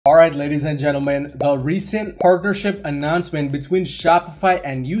Alright, ladies and gentlemen, the recent partnership announcement between Shopify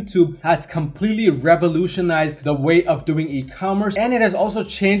and YouTube has completely revolutionized the way of doing e-commerce, and it has also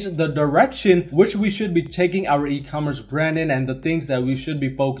changed the direction which we should be taking our e-commerce brand in and the things that we should be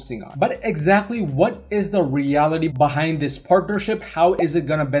focusing on. But exactly what is the reality behind this partnership? How is it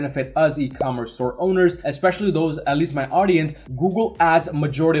gonna benefit us e-commerce store owners, especially those, at least my audience, Google Ads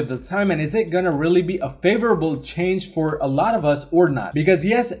majority of the time, and is it gonna really be a favorable change for a lot of us or not? Because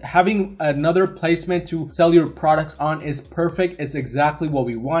yes, having another placement to sell your products on is perfect. It's exactly what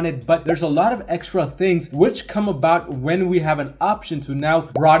we wanted, but there's a lot of extra things which come about when we have an option to now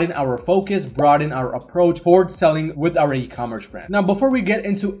broaden our focus, broaden our approach towards selling with our e-commerce brand. Now, before we get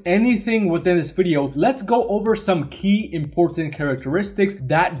into anything within this video, let's go over some key important characteristics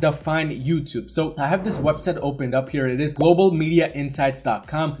that define YouTube. So I have this website opened up here. It is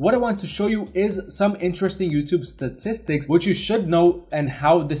globalmediainsights.com. What I want to show you is some interesting YouTube statistics which you should know and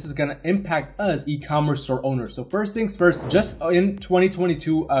how this is going to impact us e-commerce store owners. So first things first, just in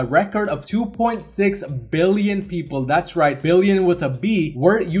 2022, a record of 2.6 billion people, that's right, billion with a B,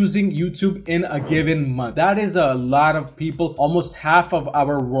 were using YouTube in a given month. That is a lot of people. Almost half of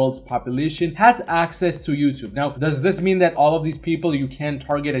our world's population has access to YouTube. Now, does this mean that all of these people you can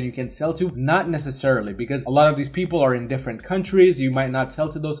target and you can sell to? Not necessarily, because a lot of these people are in different countries. You might not sell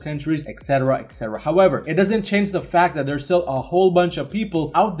to those countries, etc., etc. However, it doesn't change the fact that there's still a whole bunch of people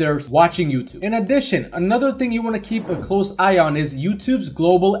out there watching YouTube. In addition, another thing you want to keep a close eye on is YouTube's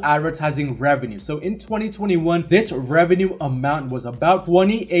global advertising revenue. So in 2021, this revenue amount was about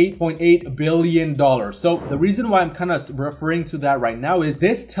 $28.8 billion. So the reason why I'm kind of referring to that right now is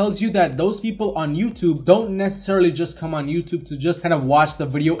this tells you that those people on YouTube don't necessarily just come on YouTube to just kind of watch the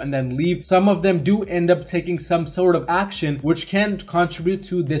video and then leave. Some of them do end up taking some sort of action which can contribute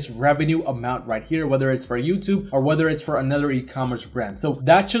to this revenue amount right here, whether it's for YouTube or whether it's for another e-commerce brand. So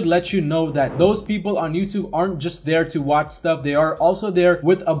that should let you know that those people on YouTube aren't just there to watch stuff. They are also there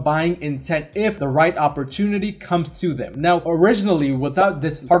with a buying intent if the right opportunity comes to them. Now, originally, without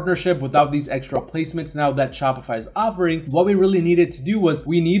this partnership, without these extra placements now that Shopify is offering, what we really needed to do was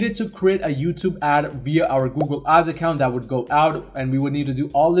we needed to create a YouTube ad via our Google Ads account that would go out, and we would need to do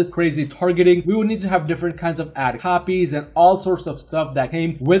all this crazy targeting. We would need to have different kinds of ad copies and all sorts of stuff that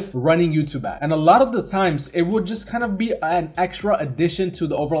came with running YouTube ads. And a lot of the times it would just kind of be an extra addition to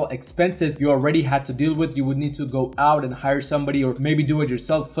the overall expenses you already had to deal with. You would need to go out and hire somebody or maybe do it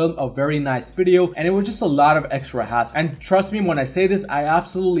yourself, film a very nice video, and it was just a lot of extra hassle. And trust me when I say this, I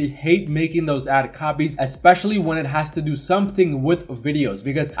absolutely hate making those ad copies, especially when it has to do something with videos,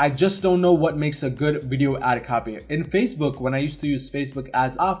 because I just don't know what makes a good video ad copy. In Facebook, when I used to use Facebook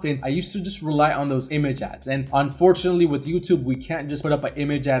ads often, I used to just rely on those image ads, and unfortunately with YouTube we can't just put up an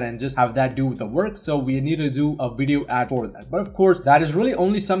image ad and just have that do the work, so we need to do a video ad for that. But of course, that is really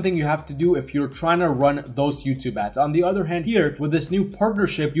only something you have to do if you're trying to run those YouTube ads. On the other hand, here with this new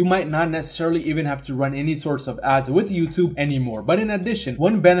partnership, you might not necessarily even have to run any sorts of ads with YouTube anymore. But in addition,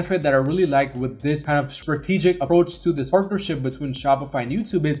 one benefit that I really like with this kind of strategic approach to this partnership between Shopify and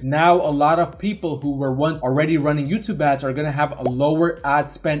YouTube is now a lot of people who were once already running YouTube ads are going to have a lower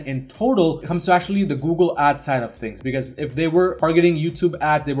ad spend in total. It comes to actually the Google ad side of things, because if they were targeting YouTube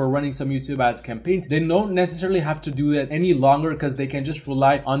ads, they were running some YouTube ads campaigns, they don't necessarily have to do that any longer because they can just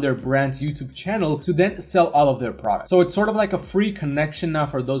rely on their brand's YouTube channel to then sell all of their products. So it's sort of like a free connection now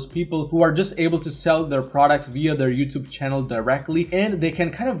for those people who are just able to sell their products via their YouTube channel directly, and they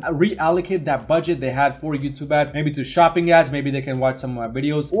can kind of reallocate that budget they had for YouTube ads, maybe to shopping ads, maybe they can watch some of my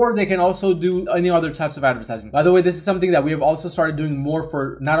videos, or they can also do any other types of advertising. By the way, this is something that we have also started doing more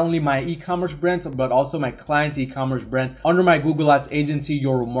for not only my e-commerce brands, but also my clients' e-commerce brands under my Google Ads agency,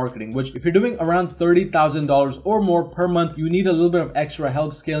 Your Marketing, which if you're doing around $30,000 or more per month, you need a little bit of extra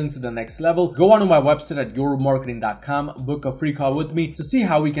help scaling to the next level. Go onto my website at yourmarketing.com, book a free call with me to see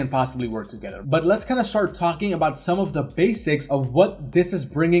how we can possibly work together. But let's kind of start talking about some of the basics of what this is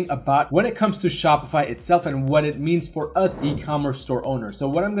bringing about when it comes to Shopify itself and what it means for us e-commerce store owners. So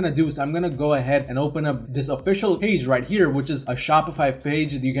what I'm going to do is I'm going to go ahead and open up this official page right here, which is a Shopify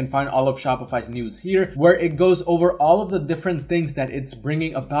page. You can find all of Shopify's news here, where it goes over all of the different things that it's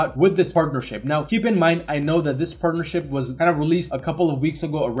bringing about with this partnership. Now, keep in mind, I know that this partnership was kind of released a couple of weeks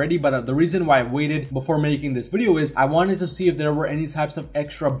ago already, but the reason why I waited before making this video is I wanted to see if there were any types of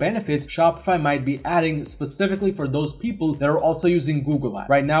extra benefits Shopify might be adding specifically for those people that are also using Google Ads.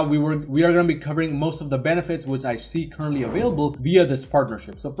 Right now, we are going to be covering most of the benefits which I see currently available via this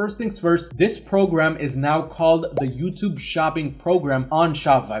partnership. So first things first, this program is now called the YouTube Shopping Program on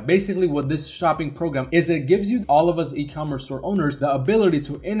Shopify. Basically, what this shopping program is, it gives you, all of us e-commerce store owners, the ability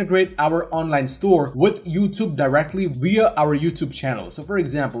to integrate our online store with YouTube directly via our YouTube channel. channel. So for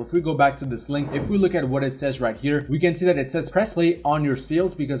example, if we go back to this link, if we look at what it says right here, we can see that it says press play on your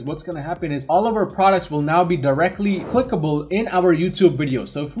sales, because what's going to happen is all of our products will now be directly clickable in our YouTube video.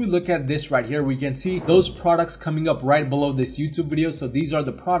 So if we look at this right here, we can see those products coming up right below this YouTube video. So these are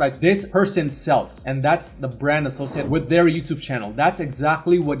the products this person sells, and that's the brand associated with their YouTube channel. That's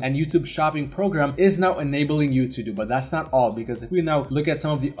exactly what a YouTube shopping program is now enabling you to do. But that's not all, because if we now look at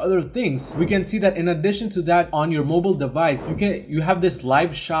some of the other things, we can see that in addition to that, on your mobile device, you have this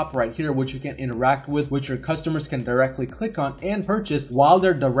live shop right here, which you can interact with, which your customers can directly click on and purchase while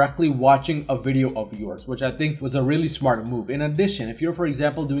they're directly watching a video of yours, which I think was a really smart move. In addition, if you're, for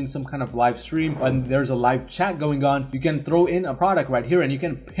example, doing some kind of live stream and there's a live chat going on, you can throw in a product right here and you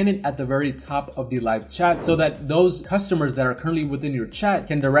can pin it at the very top of the live chat so that those customers that are currently within your chat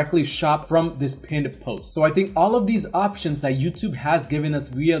can directly shop from this pinned post. So I think all of these options that YouTube has given us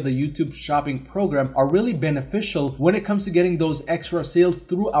via the YouTube shopping program are really beneficial when it comes to getting those extra sales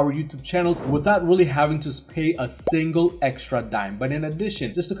through our YouTube channels without really having to pay a single extra dime. But in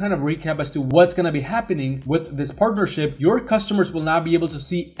addition, just to kind of recap as to what's going to be happening with this partnership, your customers will now be able to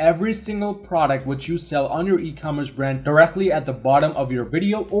see every single product which you sell on your e-commerce brand directly at the bottom of your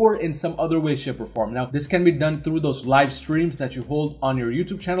video or in some other way, shape, or form. Now, this can be done through those live streams that you hold on your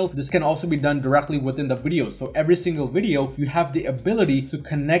YouTube channel. This can also be done directly within the video. So every single video, you have the ability to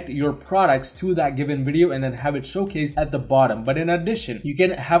connect your products to that given video and then have it showcased at the bottom. But in addition, you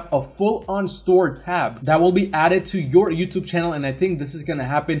can have a full-on store tab that will be added to your YouTube channel, and I think this is going to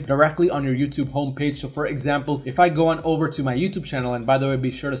happen directly on your YouTube homepage. So for example, if I go on over to my YouTube channel, and by the way,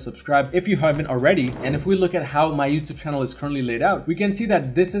 be sure to subscribe if you haven't already, and if we look at how my YouTube channel is currently laid out, we can see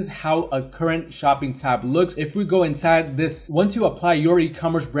that this is how a current shopping tab looks. If we go inside this, once you apply your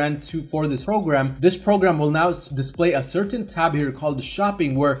e-commerce brand for this program will now display a certain tab here called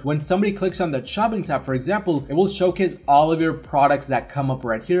shopping, where when somebody clicks on that shopping tab, for example, it will showcase all of your products that come up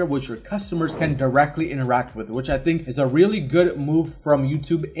right here, which your customers can directly interact with, which I think is a really good move from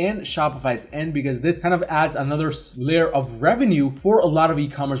YouTube and Shopify's end, because this kind of adds another layer of revenue for a lot of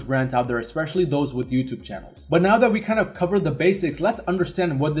e-commerce brands out there, especially those with YouTube channels. But now that we kind of covered the basics, let's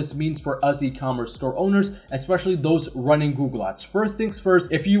understand what this means for us e-commerce store owners, especially those running Google Ads. First things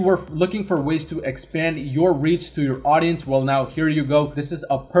first, if you were looking for ways to expand your reach to your audience, well, now here you go. This is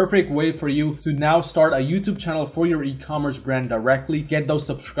a perfect way for you to now start a YouTube channel for your e-commerce brand directly, get those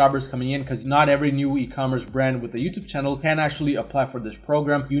subscribers coming in, because not every new e-commerce brand with a YouTube channel can actually apply for this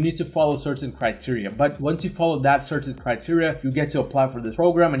program. You need to follow certain criteria, but once you follow that certain criteria, you get to apply for this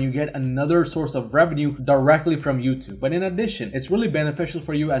program and you get another source of revenue directly from YouTube. But in addition, it's really beneficial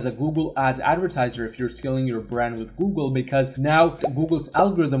for you as a Google Ads advertiser if you're scaling your brand with Google, because now Google's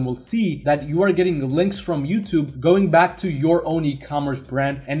algorithm will see that you are getting links from YouTube going back to your own e-commerce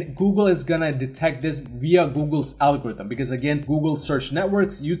brand, and Google is gonna detect this via Google's algorithm, because again, Google search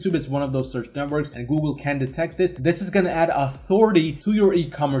networks, YouTube is one of those search networks, and Google can detect this. This is gonna add authority to your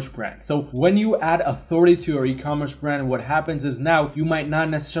e-commerce brand. So when you add authority to your e-commerce brand, what happens is now you might not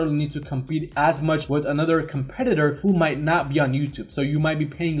necessarily need to compete as much with another competitor who might not be on YouTube. So you might be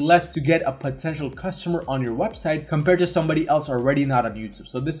paying less to get a potential customer on your website compared to somebody else already not on YouTube.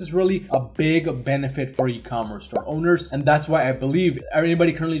 So this is really a big benefit for e-commerce store owners, and that's why I believe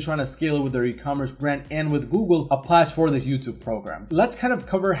anybody currently trying to scale with their e-commerce brand and with Google applies for this YouTube program. Let's kind of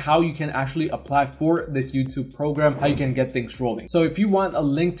cover how you can actually apply for this YouTube program, how you can get things rolling. So if you want a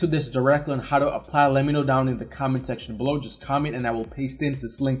link to this directly on how to apply, let me know down in the comment section below. Just comment and I will paste in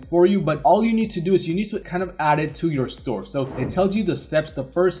this link for you. But all you need to do is you need to kind of add it to your store. So it tells you the steps. The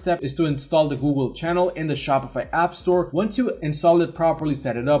first step is to install the Google channel in the Shopify app store. Once you install it properly,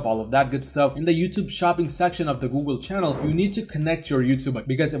 set it up, all of that good stuff, in the YouTube shopping section of the Google channel, you need to connect your YouTube account,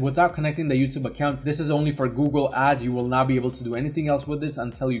 because without connecting the YouTube account, this is only for Google Ads. You will not be able to do anything else with this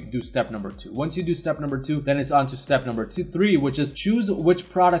until you do step number 2. Once you do step number 2, then it's on to step number 3, which is choose which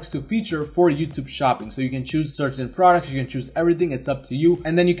products to feature for YouTube shopping. So you can choose certain products, you can choose everything, it's up to you.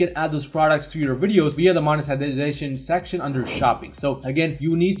 And then you can add those products to your videos via the monetization section under shopping. So again,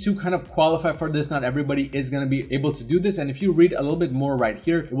 you need to kind of qualify for this. Not everybody is going to be able to do this. And if you read a little bit more right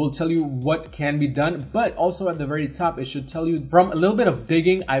here, it will tell you what can be done. But also at the very top, it should tell you, from a little bit of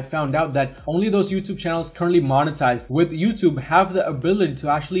digging, I found out that only those YouTube channels currently monetized with YouTube have the ability to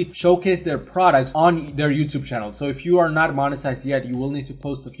actually showcase their products on their YouTube channel. So if you are not monetized yet, you will need to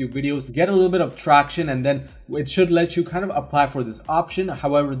post a few videos, get a little bit of traction, and then it should let you kind of apply for this option.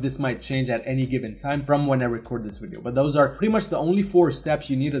 However, this might change at any given time from when I record this video. But those are pretty much the only 4 steps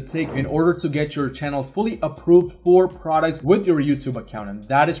you need to take in order to get your channel fully approved for products with your YouTube account. And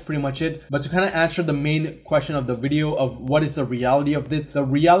that is pretty much it. But to kind of answer the main question of the video of what is the reality of this, the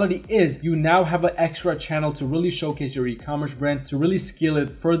reality is you now have an extra channel to really showcase your e-commerce brand to really scale it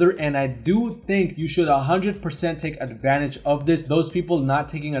further. And I do think you should 100% take advantage of this. Those people not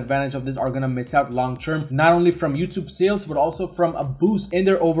taking advantage of this are gonna miss out long term, not only from YouTube sales, but also from a boost in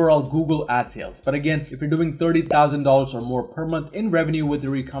their overall Google ad sales. But again, if you're doing $30,000 or more per month in revenue with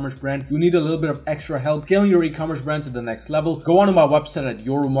your e-commerce brand, you need a little bit of extra help scaling your e-commerce brand to the next level. Go on to my website at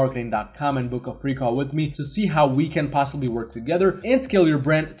yourmarketing.com and book a free call with me to see how we can possibly work together and scale your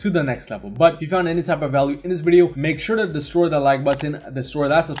brand to the next level. But if you found any type of value in this video, make sure to destroy the like button, destroy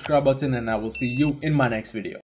that subscribe button, and I will see you in my next video.